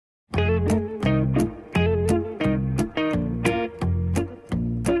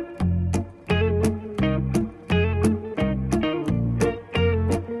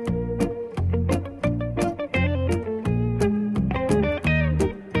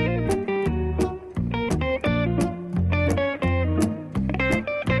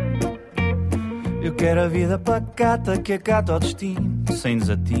Quero a vida pacata que acata o destino, sem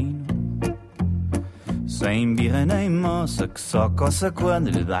desatino, sem birra nem moça, que só coça quando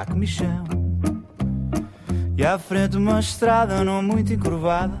lhe dá comichão. E à frente uma estrada não muito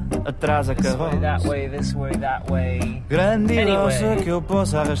encurvada, atrás a carroça, grande e grossa que eu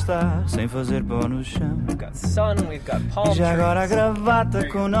possa arrastar sem fazer pó no chão. E já agora a gravata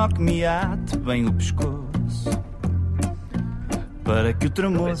com o nó que me ate bem o pescoço, para que o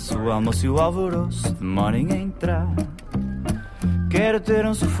tremoço, o almoço e o alvoroço demorem a entrar. Quero ter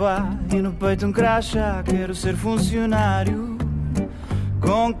um sofá e no peito um crachá. Quero ser funcionário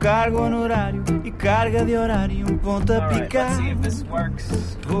com cargo honorário e carga de horário e um ponto a picar.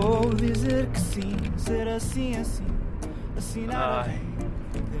 Vou dizer que sim, ser assim, assim, assinar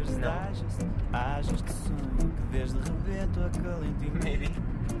desde hajas de sonho que desde repente acalente.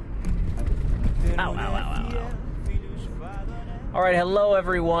 All right, hello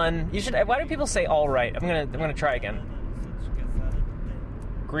everyone. Why do people say all right? I'm gonna try again.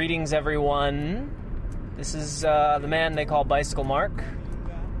 Greetings everyone. This is the man they call Bicycle Mark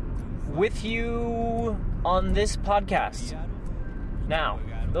with you on this podcast. Now,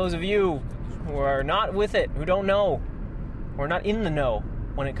 those of you who are not with it, who don't know, who are not in the know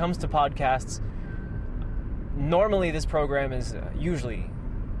when it comes to podcasts, normally this program is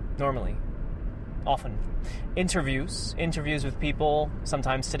often interviews with people,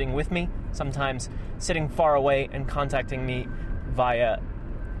 sometimes sitting with me, sometimes sitting far away and contacting me via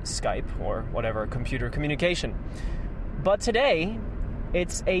Skype or whatever computer communication. But today,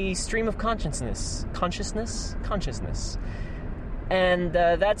 it's a stream of consciousness. And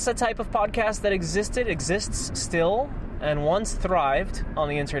that's a type of podcast that exists still, and once thrived on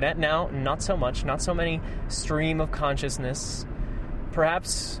the internet. Now, not so much, not so many stream of consciousness.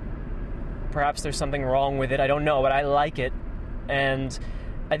 Perhaps there's something wrong with it, I don't know, but I like it, and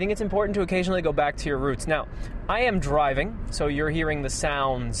I think it's important to occasionally go back to your roots. Now, I am driving, so you're hearing the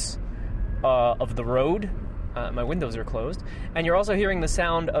sounds of the road. My windows are closed, and you're also hearing the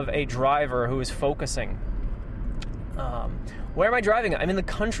sound of a driver who is focusing. Where am I driving? I'm in the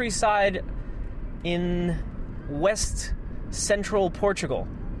countryside in west central Portugal.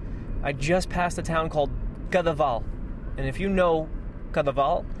 I just passed a town called Cadaval, and if you know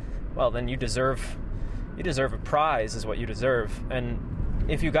Cadaval, well, then you deserve a prize, is what you deserve. And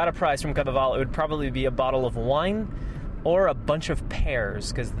if you got a prize from Cadaval, it would probably be a bottle of wine or a bunch of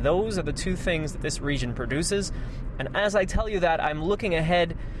pears, because those are the two things that this region produces. And as I tell you that, I'm looking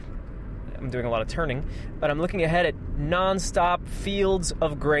ahead. I'm doing a lot of turning, but I'm looking ahead at non-stop fields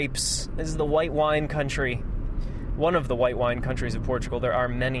of grapes. This is the white wine country, one of the white wine countries of Portugal. There are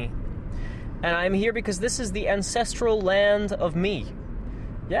many. And I'm here because this is the ancestral land of me.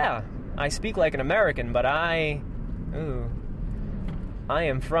 Yeah, I speak like an American, but I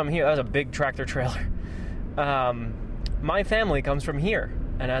am from here. That was a big tractor trailer. My family comes from here,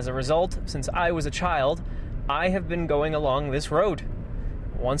 and as a result, since I was a child, I have been going along this road.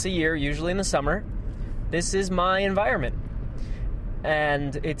 Once a year, usually in the summer. This is my environment.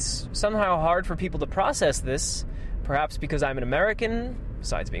 And it's somehow hard for people to process this, perhaps because I'm an American,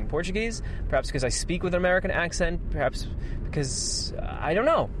 besides being Portuguese, perhaps because I speak with an American accent, perhaps because, I don't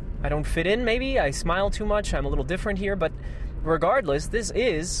know, I don't fit in maybe, I smile too much, I'm a little different here, but regardless, this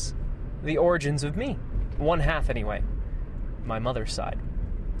is the origins of me. One half anyway, my mother's side.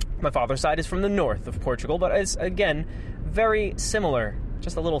 My father's side is from the north of Portugal, but it's, again, very similar,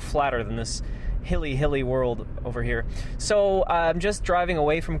 just a little flatter than this hilly world over here. So I'm just driving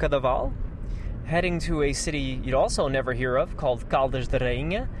away from Cadaval, heading to a city you'd also never hear of called Caldas da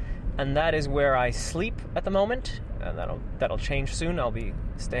Rainha, and that is where I sleep at the moment. And that'll change soon. I'll be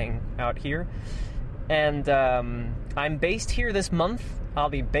staying out here, and I'm based here this month. I'll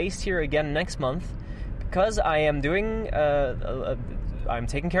be based here again next month because I am doing. I'm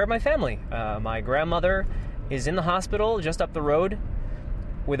taking care of my family. My grandmother is in the hospital just up the road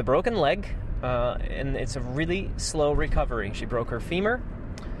with a broken leg, and it's a really slow recovery. She broke her femur,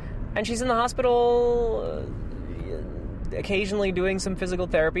 and she's in the hospital occasionally doing some physical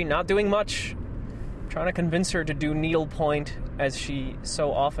therapy, not doing much, trying to convince her to do needlepoint as she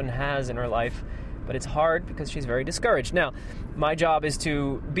so often has in her life, but it's hard because she's very discouraged. Now, my job is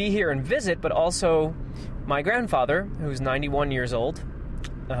to be here and visit, but also my grandfather, who's 91 years old,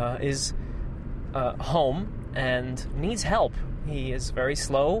 is home and needs help. He is very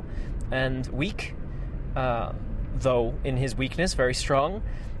slow and weak, though in his weakness, very strong,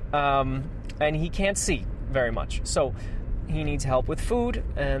 and he can't see very much. So he needs help with food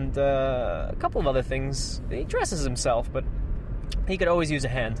and a couple of other things. He dresses himself, but he could always use a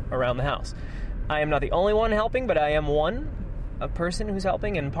hand around the house. I am not the only one helping, but I am one. a person who's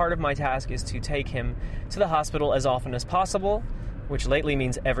helping, and part of my task is to take him to the hospital as often as possible, which lately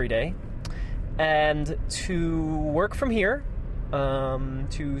means every day, and to work from here,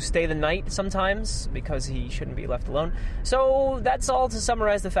 to stay the night sometimes because he shouldn't be left alone. So that's all to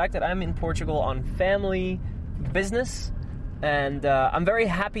summarize the fact that I'm in Portugal on family business, and I'm very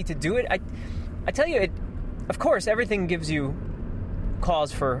happy to do it. I tell you, of course, everything gives you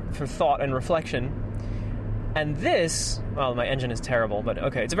cause for thought and reflection. And this, well, my engine is terrible, but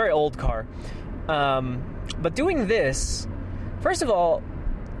okay, it's a very old car. But doing this, first of all,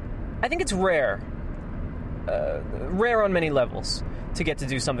 I think it's rare on many levels to get to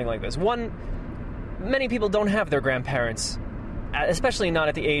do something like this. One, many people don't have their grandparents, especially not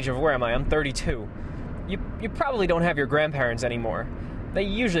at the age of, where am I? I'm 32. You probably don't have your grandparents anymore. They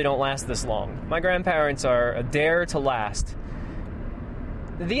usually don't last this long. My grandparents are a dare to last.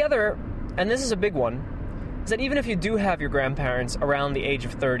 The other, and this is a big one, is that even if you do have your grandparents around the age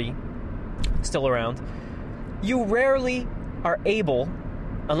of 30, still around, you rarely are able,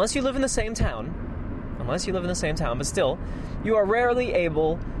 unless you live in the same town, but still, you are rarely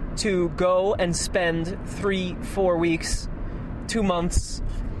able to go and spend 3-4 weeks, 2 months,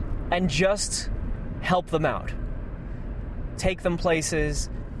 and just help them out. Take them places,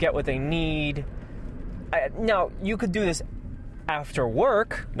 get what they need. Now, you could do this after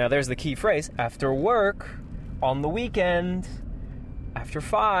work. Now, there's the key phrase, after work, on the weekend, after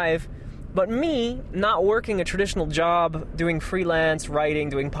 5. But me, not working a traditional job, doing freelance writing,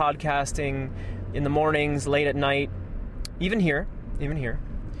 doing podcasting in the mornings, late at night, even here,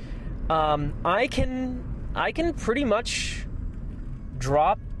 I can pretty much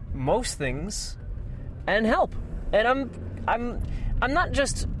drop most things and help. And I'm not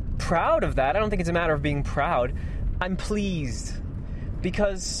just proud of that. I don't think it's a matter of being proud. I'm pleased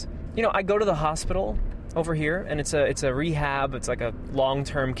because, I go to the hospital over here, and it's a rehab. It's like a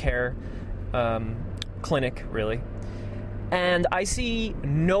long-term care clinic, really. And I see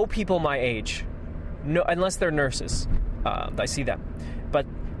no people my age, no, unless they're nurses. I see them, but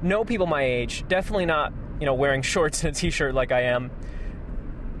no people my age. Definitely not, wearing shorts and a t-shirt like I am,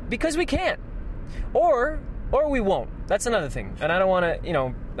 because we can't, or we won't. That's another thing. And I don't want to,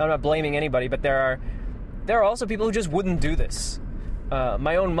 I'm not blaming anybody, but there are also people who just wouldn't do this.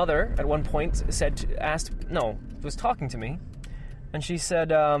 My own mother, at one point, was talking to me, and she said,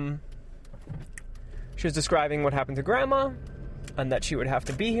 she was describing what happened to Grandma, and that she would have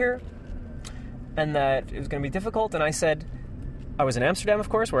to be here, and that it was going to be difficult. And I said, I was in Amsterdam, of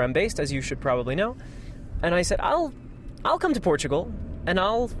course, where I'm based, as you should probably know, and I said, I'll come to Portugal, and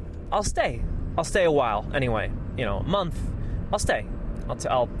I'll stay. I'll stay a while, anyway, a month. I'll stay.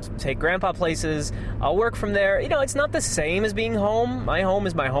 I'll take Grandpa places. I'll work from there. It's not the same as being home. My home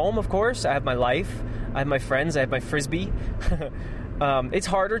is my home, of course. I have my life. I have my friends. I have my Frisbee. It's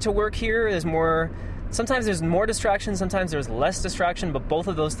harder to work here. Sometimes there's more distraction. Sometimes there's less distraction. But both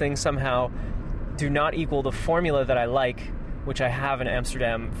of those things somehow do not equal the formula that I like, which I have in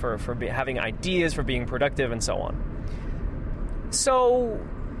Amsterdam for having ideas, for being productive, and so on. So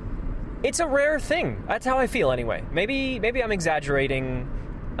it's a rare thing. That's how I feel anyway. Maybe I'm exaggerating.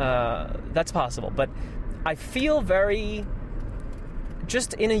 That's possible. But I feel very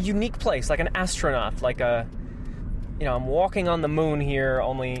just in a unique place, like an astronaut, like I'm walking on the moon here,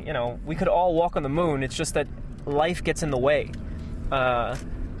 only, we could all walk on the moon. It's just that life gets in the way.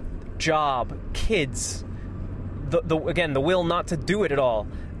 Job, kids, the will not to do it at all.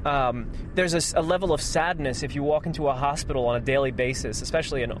 There's a level of sadness if you walk into a hospital on a daily basis,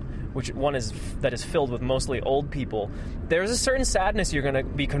 especially that is filled with mostly old people. There's a certain sadness you're going to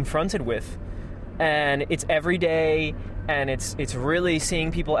be confronted with, and it's every day, and it's really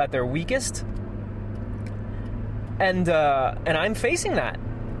seeing people at their weakest, and I'm facing that.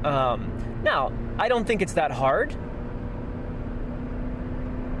 Now, I don't think it's that hard,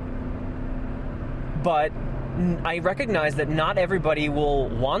 but I recognize that not everybody will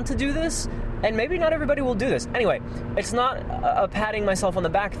want to do this, and maybe not everybody will do this. Anyway, it's not a patting myself on the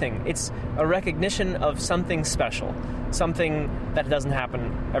back thing. It's a recognition of something special, something that doesn't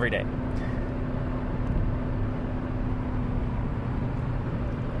happen every day.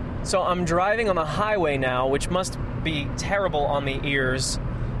 So I'm driving on the highway now, which must be terrible on the ears,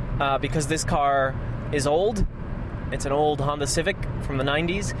 because this car is old. It's an old Honda Civic from the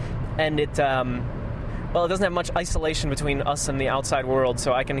 90s, and it doesn't have much isolation between us and the outside world,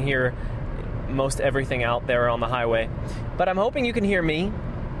 so I can hear most everything out there on the highway. But I'm hoping you can hear me.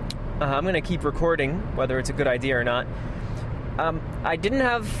 I'm going to keep recording, whether it's a good idea or not. I didn't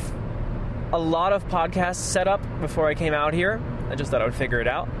have a lot of podcasts set up before I came out here. I just thought I would figure it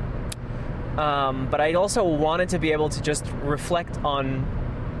out. but I also wanted to be able to just reflect on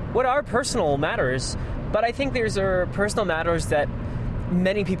what are personal matters, but I think there's personal matters that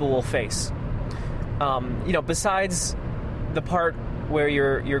many people will face. Besides the part where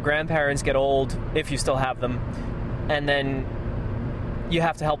your grandparents get old, if you still have them, and then you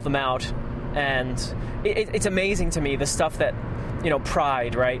have to help them out. And it's amazing to me, the stuff that,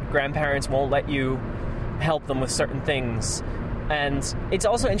 pride, right? Grandparents won't let you help them with certain things. And it's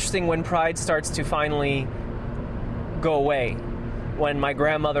also interesting when pride starts to finally go away. When my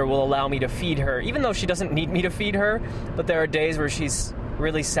grandmother will allow me to feed her, even though she doesn't need me to feed her, but there are days where she's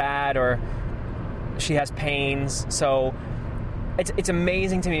really sad or she has pains. So it's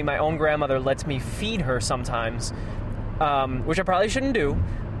amazing to me, my own grandmother lets me feed her sometimes, which I probably shouldn't do.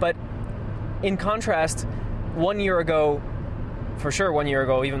 But in contrast, 1 year ago,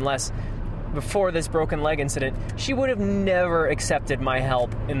 even less, before this broken leg incident, she would have never accepted my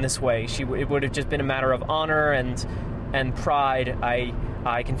help in this way. It would have just been a matter of honor and pride.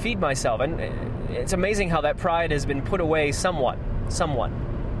 I can feed myself. And it's amazing how that pride has been put away somewhat.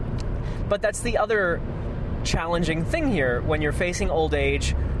 But that's the other challenging thing here. When you're facing old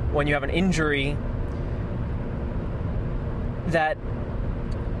age, when you have an injury, that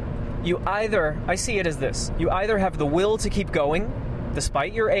I see it as this: you either have the will to keep going,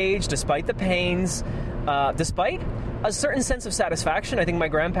 despite your age, despite the pains, despite a certain sense of satisfaction. I think my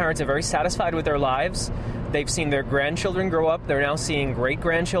grandparents are very satisfied with their lives. They've seen their grandchildren grow up. They're now seeing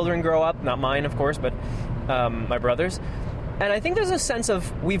great-grandchildren grow up. Not mine, of course, but my brother's. And I think there's a sense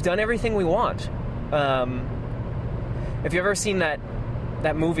of, we've done everything we want. If you've ever seen that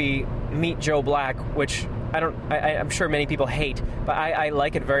movie, Meet Joe Black, which I'm sure many people hate, but I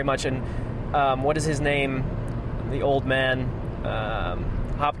like it very much. And what is his name? The old man,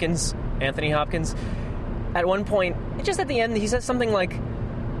 Hopkins, Anthony Hopkins. At one point, just at the end, he says something like,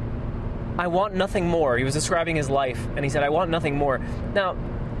 "I want nothing more." He was describing his life, and he said, "I want nothing more." Now,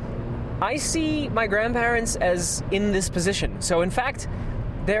 I see my grandparents as in this position. So, in fact,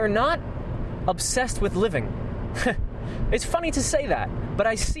 they're not obsessed with living. It's funny to say that, but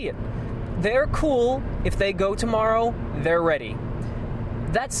I see it. They're cool. If they go tomorrow, they're ready.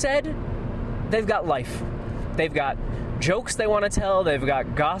 That said, they've got life. They've got jokes they want to tell. They've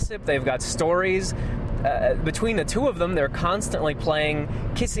got gossip. They've got stories. Between the two of them, they're constantly playing,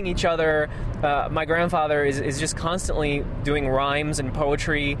 kissing each other. My grandfather is just constantly doing rhymes and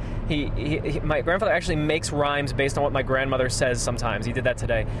poetry. My grandfather actually makes rhymes based on what my grandmother says sometimes. He did that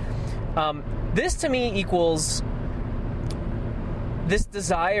today. This to me equals this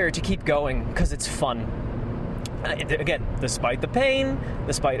desire to keep going because it's fun. Again, despite the pain,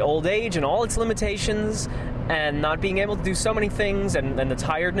 despite old age and all its limitations, and not being able to do so many things, and the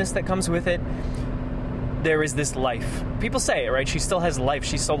tiredness that comes with it, there is this life. People say it, right? She still has life.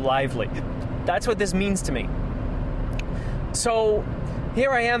 She's so lively. That's what this means to me. So here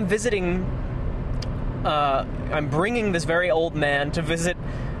I am visiting, I'm bringing this very old man to visit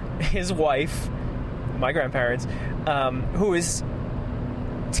his wife, my grandparents, who is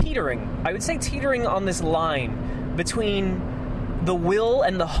teetering. I would say teetering on this line between the will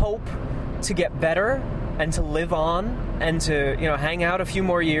and the hope to get better and to live on and to, hang out a few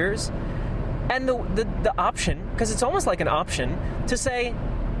more years, and the option, because it's almost like an option, to say,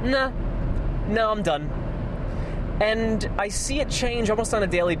 no, I'm done. And I see it change almost on a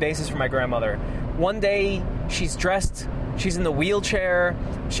daily basis for my grandmother. One day, she's dressed, she's in the wheelchair.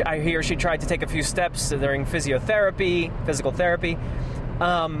 I hear she tried to take a few steps during physical therapy.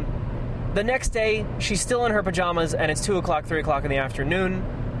 The next day, she's still in her pajamas, and it's 2 o'clock, 3 o'clock in the afternoon,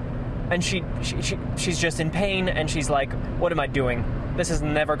 and she's just in pain, and she's like, what am I doing? This is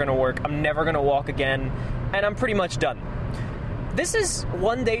never going to work. I'm never going to walk again, and I'm pretty much done. This is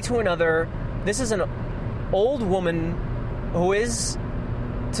one day to another. This is an old woman who is,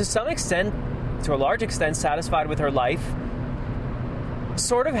 to some extent, to a large extent, satisfied with her life,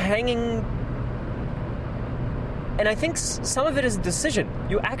 sort of hanging. And I think some of it is a decision.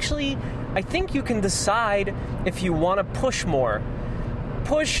 I think you can decide if you want to push more.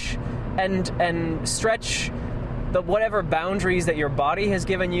 Push and stretch the whatever boundaries that your body has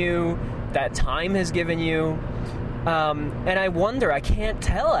given you, that time has given you. And I wonder, I can't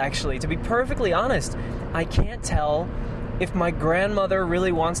tell, actually, to be perfectly honest, I can't tell if my grandmother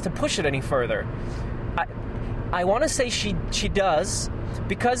really wants to push it any further. I want to say she does,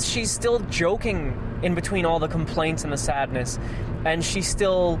 because she's still joking in between all the complaints and the sadness, and she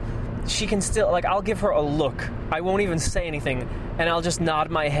can still, like, I'll give her a look. I won't even say anything, and I'll just nod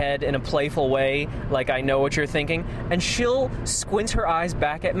my head in a playful way, like I know what you're thinking, and she'll squint her eyes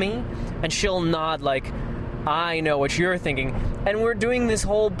back at me, and she'll nod like, I know what you're thinking. And we're doing this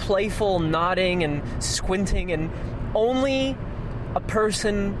whole playful nodding and squinting, and only a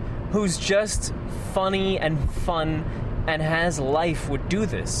person who's just funny and fun and has life would do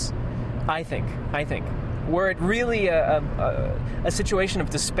this. I think. Were it really a situation of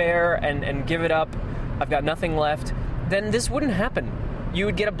despair and give it up, I've got nothing left, then this wouldn't happen. You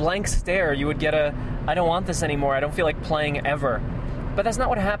would get a blank stare. You would get I don't want this anymore. I don't feel like playing ever. But that's not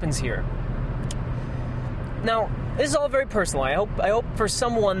what happens here. Now, this is all very personal. I hope for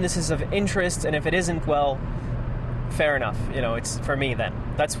someone this is of interest, and if it isn't, well, fair enough. It's for me then.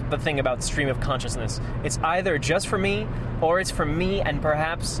 That's the thing about stream of consciousness. It's either just for me, or it's for me and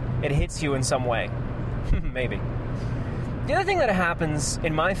perhaps it hits you in some way. Maybe. The other thing that happens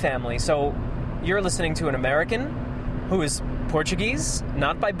in my family, so you're listening to an American who is Portuguese,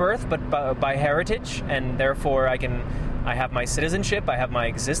 not by birth, but by heritage, and therefore I have my citizenship, I have my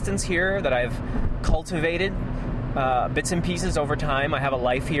existence here that I've cultivated bits and pieces over time. I have a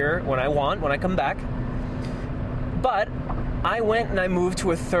life here when I come back. But I went and I moved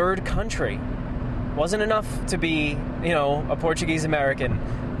to a third country. Wasn't enough to be, a Portuguese American.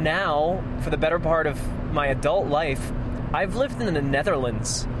 Now, for the better part of my adult life, I've lived in the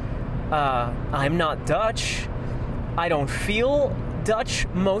Netherlands. I'm not Dutch. I don't feel Dutch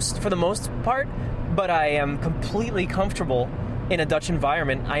for the most part, but I am completely comfortable in a Dutch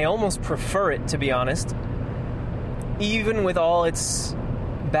environment. I almost prefer it, to be honest. Even with all its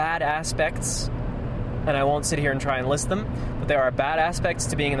bad aspects, and I won't sit here and try and list them, but there are bad aspects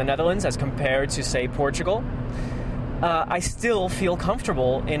to being in the Netherlands as compared to, say, Portugal. I still feel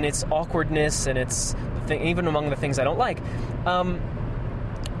comfortable in its awkwardness and its even among the things I don't like.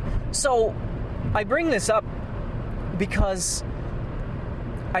 So I bring this up because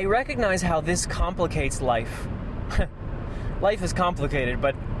I recognize how this complicates life. Life is complicated,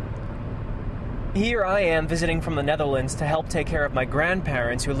 but here I am visiting from the Netherlands to help take care of my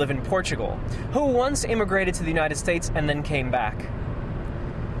grandparents who live in Portugal, who once immigrated to the United States and then came back.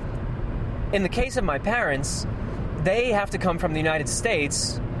 In the case of my parents, they have to come from the United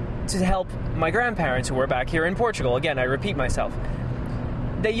States to help my grandparents who are back here in Portugal. Again, I repeat myself.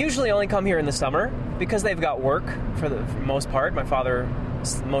 They usually only come here in the summer because they've got work for the most part. My father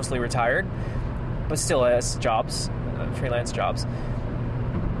is mostly retired, but still has jobs, freelance jobs.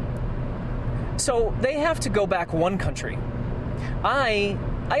 So they have to go back one country. I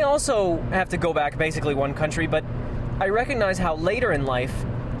also have to go back basically one country, but I recognize how later in life,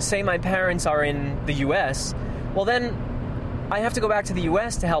 say my parents are in the U.S., well then I have to go back to the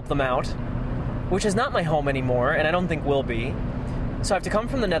U.S. to help them out, which is not my home anymore, and I don't think will be. So I have to come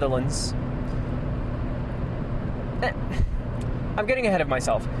from the Netherlands. I'm getting ahead of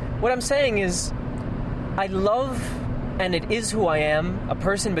myself. What I'm saying is, I love, and it is who I am, a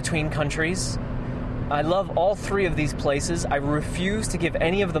person between countries. I love all three of these places. I refuse to give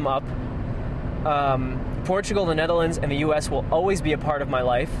any of them up. Portugal, the Netherlands, and the U.S. will always be a part of my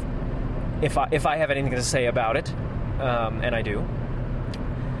life, if I have anything to say about it, and I do.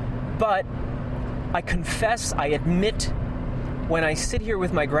 But I confess, I admit, when I sit here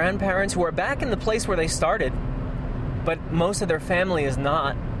with my grandparents, who are back in the place where they started, but most of their family is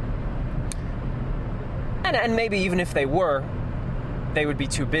not, and maybe even if they were, they would be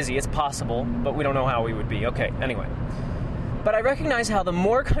too busy. It's possible, but we don't know how we would be. Okay, anyway. But I recognize how the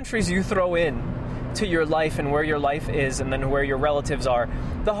more countries you throw in to your life and where your life is and then where your relatives are,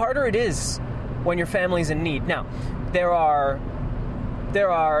 the harder it is when your family's in need. Now, there are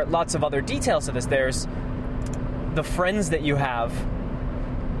lots of other details to this. There's the friends that you have,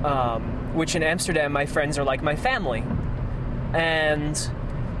 which in Amsterdam, my friends are like my family. And,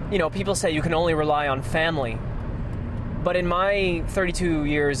 people say you can only rely on family. But in my 32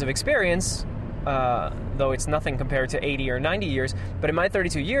 years of experience, though it's nothing compared to 80 or 90 years, but in my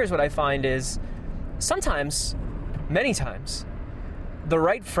 32 years, what I find is sometimes, many times, the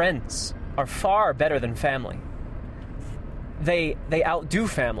right friends are far better than family. They outdo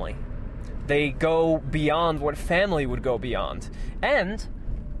family. They go beyond what family would go beyond. And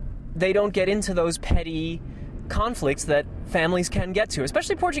they don't get into those petty conflicts that families can get to,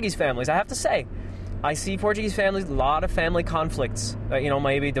 especially Portuguese families, I have to say. I see Portuguese families, a lot of family conflicts that,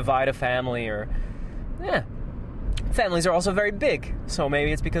 maybe divide a family or, Families are also very big, so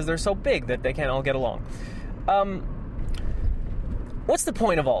maybe it's because they're so big that they can't all get along. What's the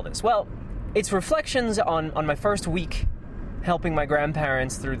point of all this? Well, it's reflections on my first week helping my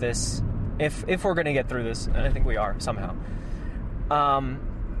grandparents through this, if we're going to get through this, and I think we are somehow.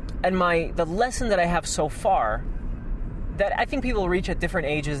 And the lesson that I have so far, that I think people reach at different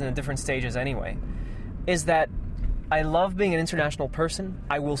ages and at different stages anyway, is that I love being an international person.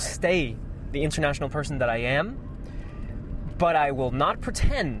 I will stay the international person that I am, but I will not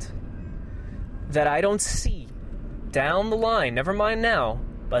pretend that I don't see down the line, never mind now,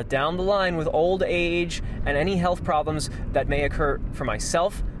 but down the line with old age and any health problems that may occur for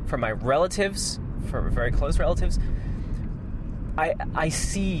myself, for my relatives, for very close relatives. I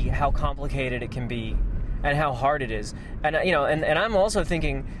see how complicated it can be and how hard it is. And, and I'm also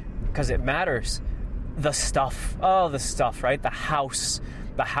thinking, because it matters, the stuff, right? The house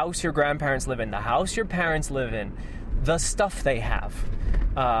your grandparents live in, the house your parents live in, the stuff they have.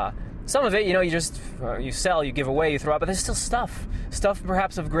 Some of it, you sell, you give away, you throw out, but there's still stuff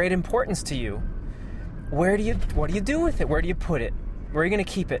perhaps of great importance to you. What do you do with it? Where do you put it? Where are you going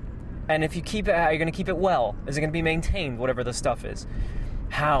to keep it? And if you keep it, how are you going to keep it well? Is it going to be maintained, whatever the stuff is?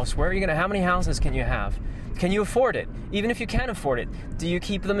 House, how many houses can you have? Can you afford it? Even if you can afford it, do you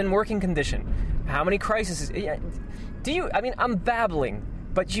keep them in working condition? How many crises? I'm babbling,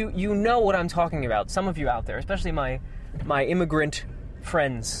 but you know what I'm talking about. Some of you out there, especially my immigrant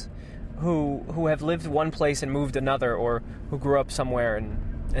friends who have lived one place and moved another, or who grew up somewhere and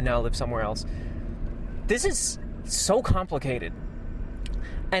now live somewhere else. This is so complicated.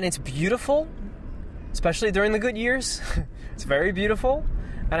 And it's beautiful, especially during the good years. It's very beautiful.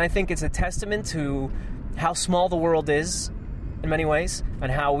 And I think it's a testament to how small the world is in many ways, and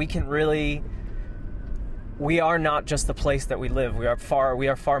how we are not just the place that we live. We are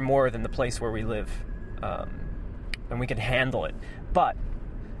far more than the place where we live. And we can handle it. But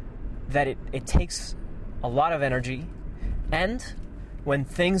that it takes a lot of energy, and when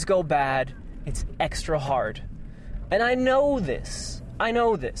things go bad, it's extra hard. And I know this,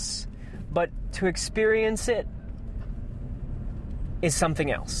 but to experience it is something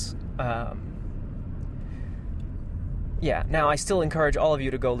else. Now I still encourage all of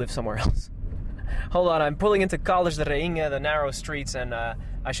you to go live somewhere else. Hold on, I'm pulling into Caldas de Rainha, the narrow streets, and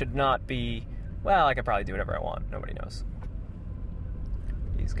I should not be... Well, I could probably do whatever I want. Nobody knows.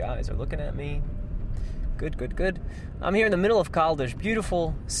 These guys are looking at me. Good. I'm here in the middle of Caldas,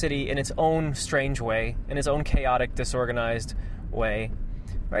 beautiful city in its own strange way, in its own chaotic, disorganized way.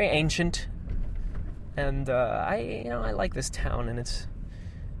 Very ancient. And I like this town, and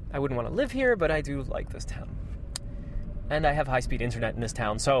I wouldn't want to live here, but I do like this town. And I have high-speed internet in this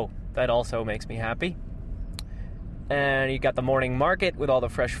town, so that also makes me happy. And you got the morning market with all the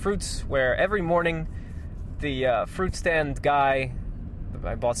fresh fruits, where every morning the fruit stand guy...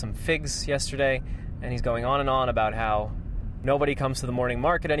 I bought some figs yesterday, and he's going on and on about how nobody comes to the morning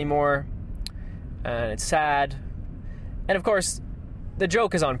market anymore, and it's sad. And of course, the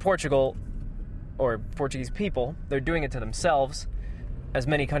joke is on Portugal, or Portuguese people. They're doing it to themselves, as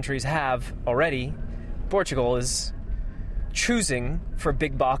many countries have already. Portugal is choosing for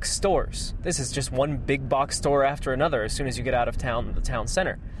big box stores. This is just one big box store after another as soon as you get out of town, the town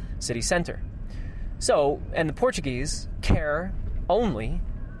center, city center. So, and the Portuguese care only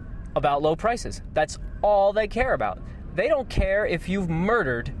about low prices. That's all they care about. They don't care if you've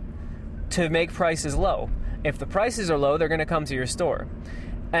murdered to make prices low. If the prices are low, they're going to come to your store.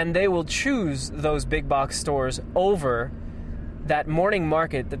 And they will choose those big box stores over that morning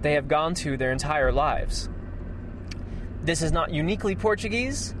market that they have gone to their entire lives. This is not uniquely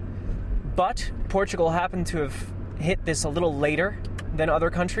Portuguese, but Portugal happened to have hit this a little later than other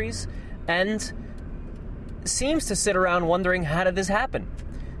countries, and seems to sit around wondering, how did this happen?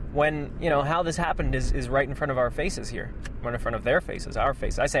 When, how this happened is right in front of our faces here. Right in front of their faces, our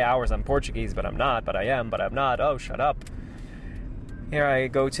faces. I say ours, I'm Portuguese, but I'm not, but I am, but I'm not. Oh, shut up. Here I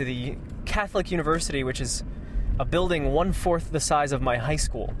go to the Catholic University, which is a building 1/4 the size of my high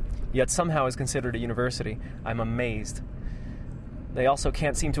school, yet somehow is considered a university. I'm amazed. They also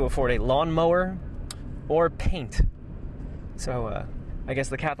can't seem to afford a lawnmower or paint. So, I guess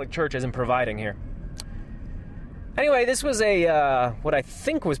the Catholic Church isn't providing here. Anyway, this was what I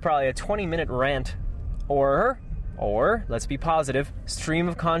think was probably a 20-minute rant, or, let's be positive, stream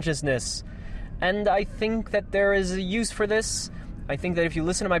of consciousness. And I think that there is a use for this. I think that if you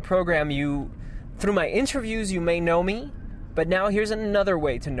listen to my program, through my interviews, you may know me, but now here's another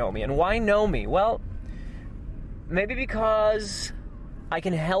way to know me. And why know me? Well, maybe because I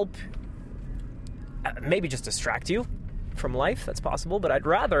can help, maybe just distract you from life, that's possible, but I'd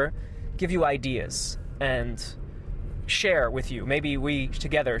rather give you ideas and share with you. Maybe we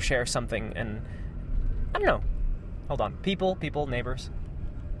together share something, and I don't know. Hold on. People, neighbors.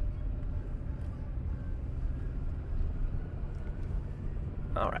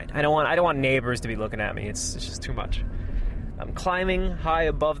 All right. I don't want neighbors to be looking at me. It's just too much. I'm climbing high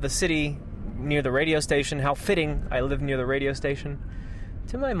above the city near the radio station. How fitting. I live near the radio station.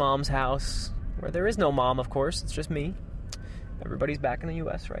 To my mom's house, where there is no mom, of course. It's just me. Everybody's back in the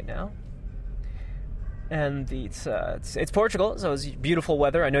U.S. right now. And it's Portugal, so it's beautiful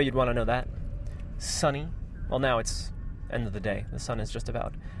weather. I know you'd want to know that. Sunny. Well, now it's end of the day. The sun is just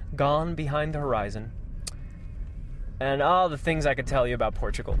about gone behind the horizon. And all the things I could tell you about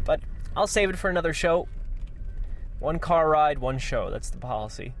Portugal. But I'll save it for another show. One car ride, one show. That's the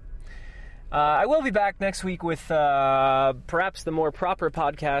policy. I will be back next week with perhaps the more proper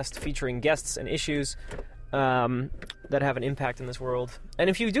podcast featuring guests and issues that have an impact in this world. And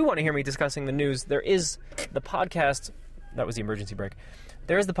if you do want to hear me discussing the news, there is the podcast. That was the emergency break.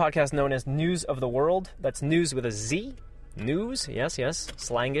 There is the podcast known as News of the World. That's news with a Z. News, yes,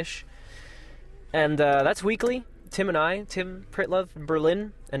 slangish. And that's weekly. Tim Pritlove from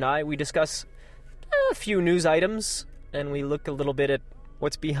Berlin, and we discuss a few news items, and we look a little bit at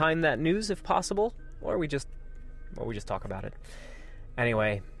what's behind that news, if possible, or we just talk about it.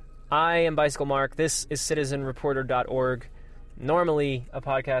 Anyway, I am Bicycle Mark. This is citizenreporter.org. Normally a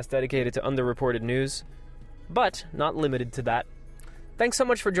podcast dedicated to underreported news, but not limited to that. Thanks so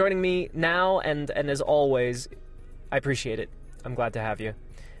much for joining me now, and as always, I appreciate it. I'm glad to have you.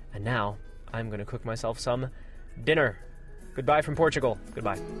 And now, I'm going to cook myself some dinner. Goodbye from Portugal.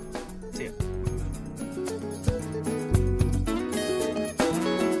 Goodbye. See you.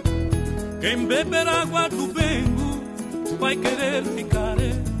 Quem beber água do Bengo vai querer ficar.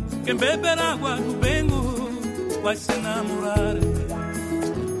 Quem beber água do Bengo vai se namorar.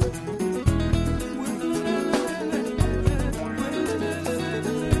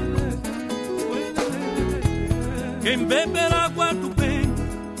 Quem beber água do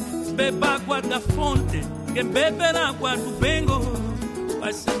Bengo, beba água da fonte. Quem beber água do Bengo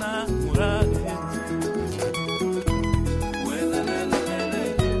vai se namorar.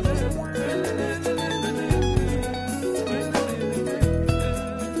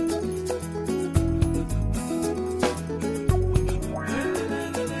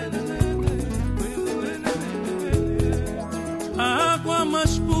 A água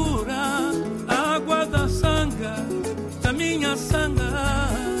mais pura, a água da sanga, da minha sanga,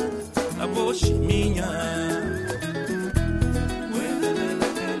 a voz minha.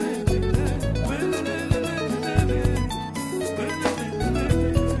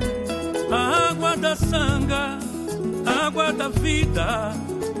 A água da sanga, a água da vida,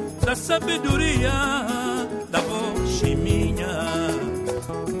 da sabedoria, da voz minha.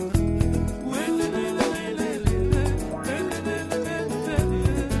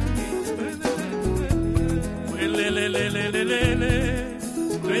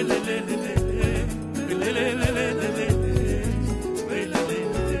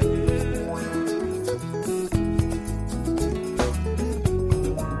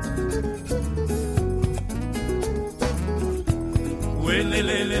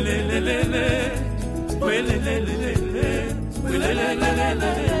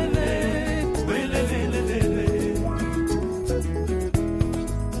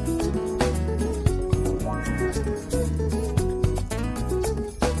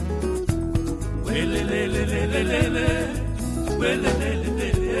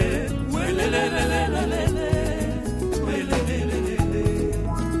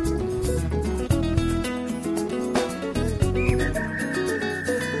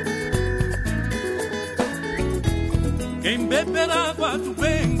 Quem beber água do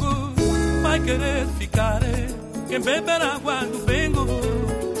Bengo vai querer ficar. Quem beber água do Bengo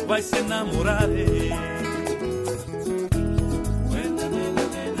vai se namorar.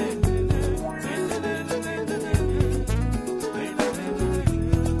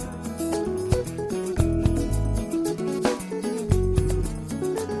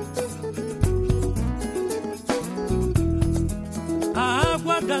 A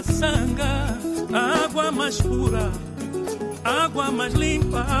água da sanga, a água mais pura, a água mais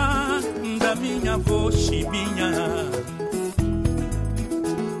limpa da minha avó Chibinha.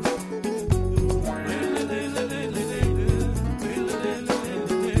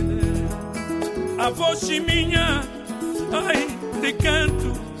 Avó Chiminha, ai, te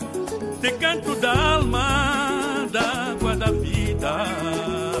canto da alma.